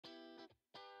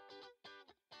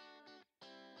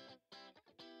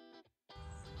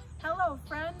Hello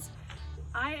friends,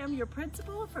 I am your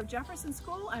principal for Jefferson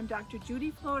School. I'm Dr.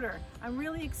 Judy Floater. I'm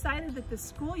really excited that the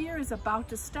school year is about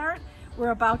to start.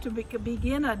 We're about to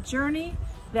begin a journey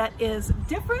that is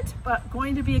different but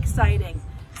going to be exciting.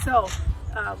 So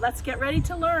let's get ready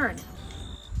to learn.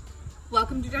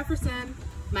 Welcome to Jefferson.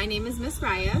 My name is Miss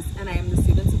Reyes and I am the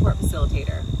Student Support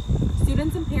Facilitator.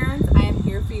 Students and parents, I am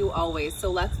here for you always,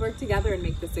 so let's work together and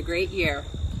make this a great year.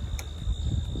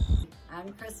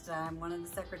 I'm Krista. I'm one of the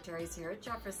secretaries here at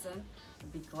Jefferson.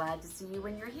 I'd be glad to see you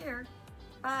when you're here.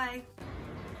 Bye.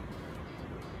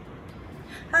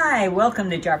 Hi,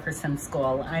 welcome to Jefferson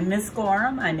School. I'm Miss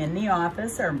Gorham. I'm in the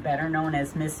office, or better known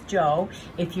as Miss Joe.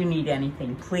 If you need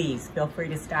anything, please feel free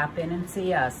to stop in and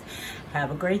see us. Have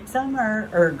a great summer,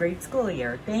 or a great school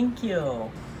year. Thank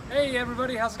you. Hey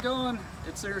everybody, how's it going?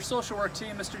 It's your social work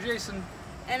team, Mr. Jason.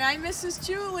 And I'm Mrs.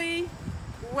 Julie.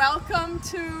 Welcome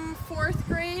to 4th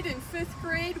grade and 5th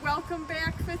grade. Welcome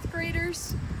back, 5th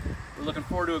graders. We're looking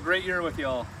forward to a great year with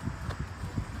y'all.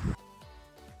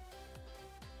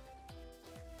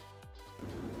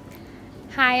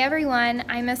 Hi everyone,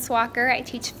 I'm Miss Walker. I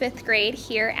teach 5th grade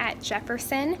here at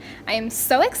Jefferson. I am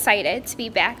so excited to be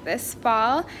back this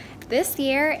fall. This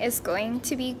year is going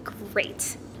to be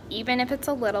great, even if it's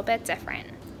a little bit different.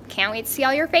 Can't wait to see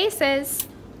all your faces.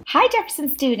 Hi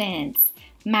Jefferson students.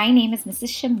 My name is Mrs.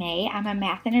 Chamay. I'm a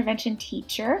math intervention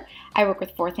teacher. I work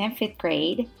with 4th and 5th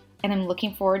grade, and I'm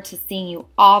looking forward to seeing you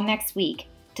all next week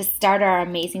to start our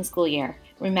amazing school year.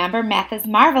 Remember, math is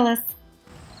marvelous.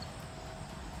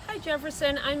 Hi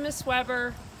Jefferson, I'm Miss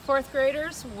Weber. 4th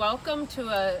graders, welcome to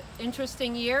an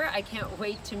interesting year. I can't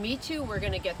wait to meet you. We're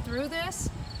going to get through this.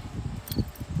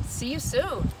 See you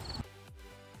soon.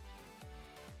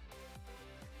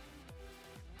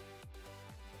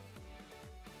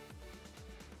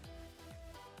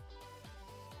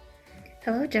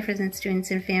 Hello Jefferson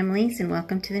students and families, and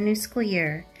welcome to the new school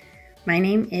year. My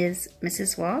name is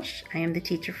Mrs. Walsh. I am the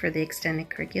teacher for the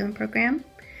Extended Curriculum Program.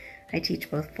 I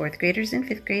teach both 4th graders and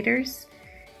 5th graders.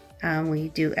 We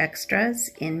do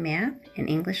extras in math and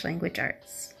English language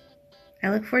arts. I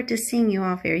look forward to seeing you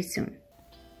all very soon.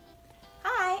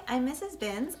 Hi, I'm Mrs.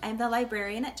 Binns. I'm the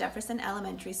librarian at Jefferson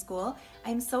Elementary School.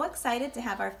 I'm so excited to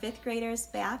have our 5th graders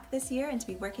back this year and to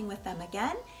be working with them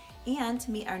again, and to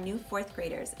meet our new 4th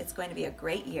graders. It's going to be a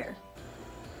great year.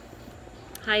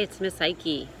 Hi, it's Miss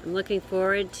Ike. I'm looking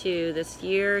forward to this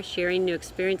year, sharing new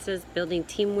experiences, building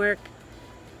teamwork,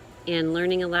 and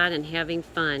learning a lot and having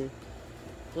fun.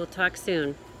 We'll talk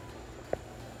soon.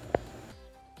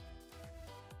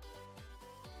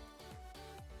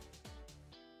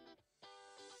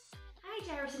 Hi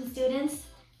Jefferson students.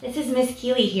 This is Miss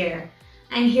Keeley here.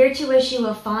 I'm here to wish you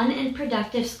a fun and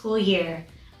productive school year.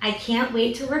 I can't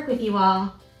wait to work with you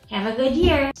all. Have a good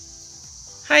year.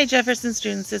 Hi Jefferson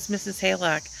students, it's Mrs.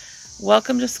 Haylock.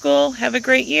 Welcome to school. Have a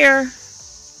great year.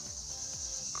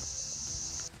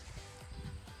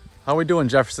 How we doing,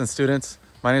 Jefferson students?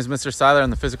 My name is Mr. Seiler.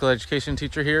 I'm the physical education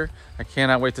teacher here. I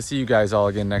cannot wait to see you guys all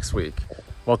again next week.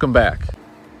 Welcome back.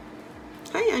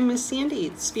 Hi, I'm Miss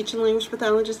Sandy, speech and language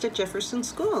pathologist at Jefferson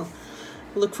School.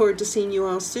 I look forward to seeing you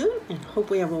all soon and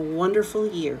hope we have a wonderful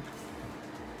year.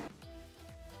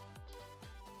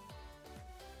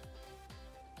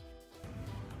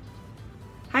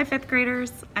 Hi 5th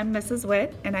graders, I'm Mrs.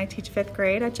 Witt and I teach 5th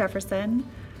grade at Jefferson.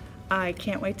 I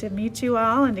can't wait to meet you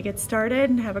all and to get started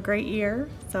and have a great year.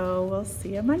 So we'll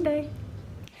see you Monday.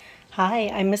 Hi,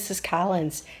 I'm Mrs.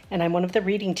 Collins and I'm one of the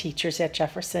reading teachers at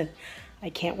Jefferson. I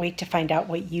can't wait to find out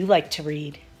what you like to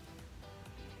read.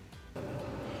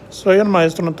 Soy el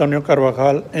maestro Antonio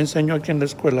Carvajal, enseño aquí en la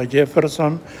escuela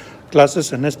Jefferson,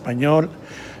 clases en español,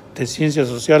 de ciencias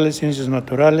sociales, ciencias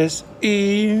naturales,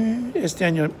 y este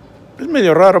año es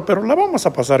medio raro, pero la vamos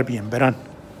a pasar bien, verán.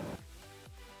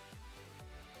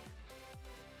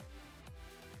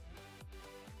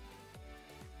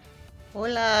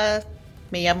 Hola,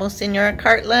 me llamo señora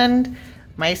Cartland,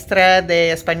 maestra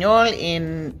de español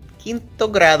en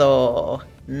 5º grado.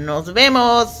 Nos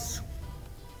vemos.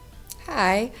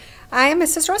 Hi, I am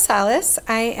Mrs. Rosales.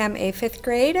 I am a 5th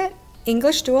grade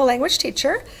English dual language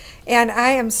teacher, and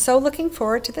I am so looking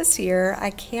forward to this year.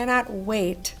 I cannot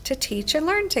wait to teach and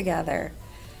learn together.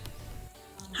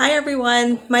 Hi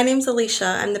everyone, my name's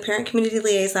Alicia. I'm the Parent Community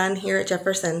Liaison here at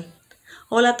Jefferson.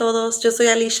 Hola a todos, yo soy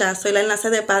Alicia. Soy la enlace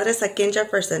de padres aquí en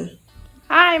Jefferson.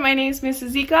 Hi, my name is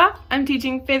Mrs. Zika. I'm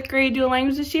teaching 5th grade dual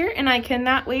language this year, and I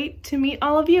cannot wait to meet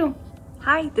all of you.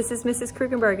 Hi, this is Mrs.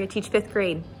 Krugenberg. I teach 5th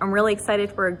grade. I'm really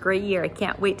excited for a great year. I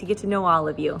can't wait to get to know all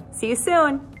of you. See you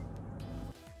soon.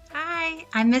 Hi,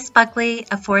 I'm Miss Buckley,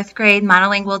 a 4th grade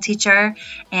monolingual teacher,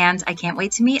 and I can't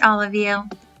wait to meet all of you.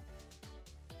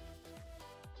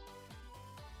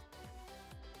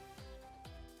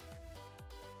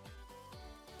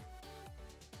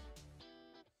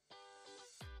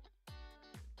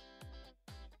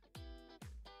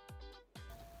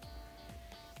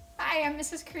 Hi, I'm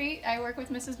Mrs. Crete. I work with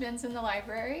Mrs. Binns in the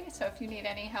library, so if you need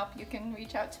any help, you can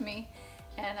reach out to me,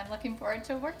 and I'm looking forward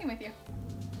to working with you.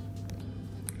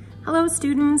 Hello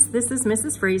students, this is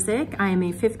Mrs. Frazek. I am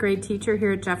a 5th grade teacher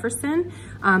here at Jefferson.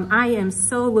 I am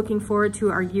so looking forward to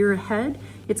our year ahead.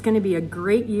 It's going to be a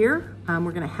great year.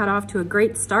 We're going to head off to a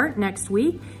great start next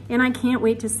week, and I can't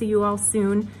wait to see you all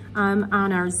soon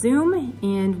on our Zoom,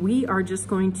 and we are just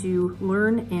going to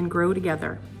learn and grow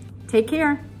together. Take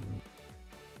care.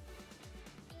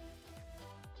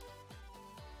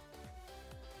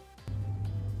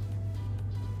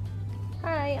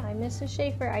 Hi, I'm Mrs.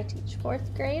 Schaefer. I teach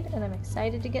 4th grade and I'm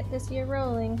excited to get this year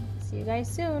rolling. See you guys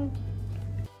soon.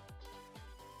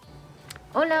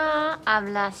 Hola,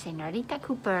 habla señorita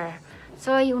Cooper.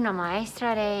 Soy una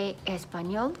maestra de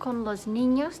español con los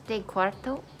niños de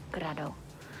 4º grado.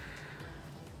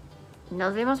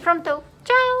 Nos vemos pronto.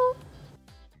 Chao.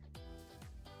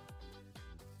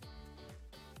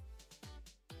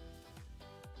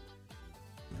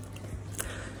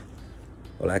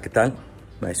 Hola, ¿qué tal?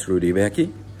 Maestro Uribe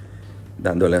aquí,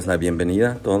 dándoles la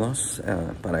bienvenida a todos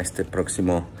para este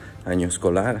próximo año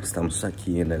escolar. Estamos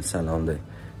aquí en el salón de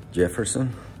Jefferson.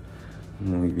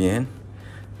 Muy bien.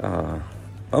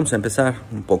 Vamos a empezar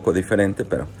un poco diferente,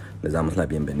 pero les damos la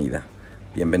bienvenida.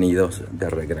 Bienvenidos de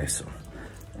regreso.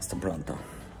 Hasta pronto.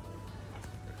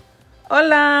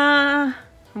 Hola,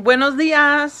 buenos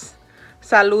días.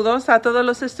 Saludos a todos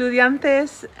los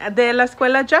estudiantes de la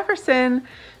escuela Jefferson.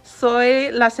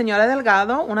 Soy la señora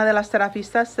Delgado, una de las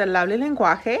terapistas del habla y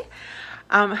lenguaje.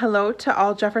 Hello to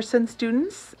all Jefferson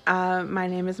students. My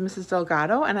name is Mrs.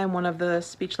 Delgado, and I'm one of the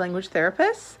speech language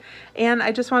therapists. And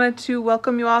I just wanted to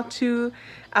welcome you all to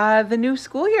the new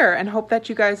school year and hope that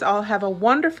you guys all have a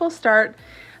wonderful start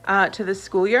to this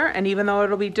school year. And even though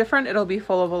it'll be different, it'll be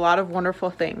full of a lot of wonderful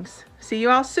things. See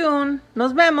you all soon.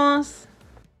 Nos vemos.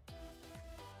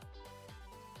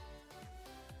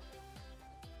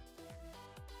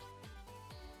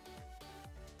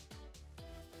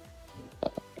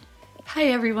 Hi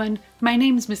everyone, my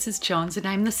name is Mrs. Jones and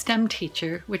I'm the STEM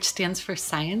teacher, which stands for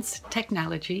Science,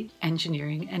 Technology,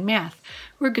 Engineering, and Math.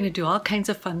 We're going to do all kinds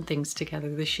of fun things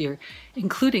together this year,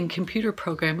 including computer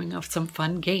programming of some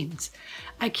fun games.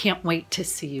 I can't wait to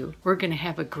see you. We're going to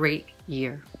have a great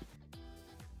year.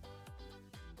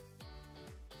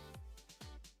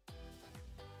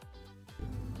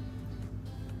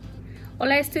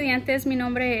 Hola estudiantes, mi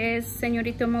nombre es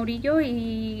señorito Maurillo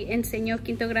y enseño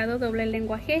 5º grado doble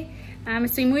lenguaje.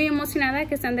 Estoy muy emocionada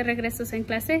que están de regreso en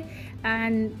clase.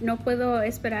 No puedo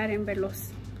esperar en verlos.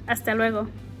 Hasta luego.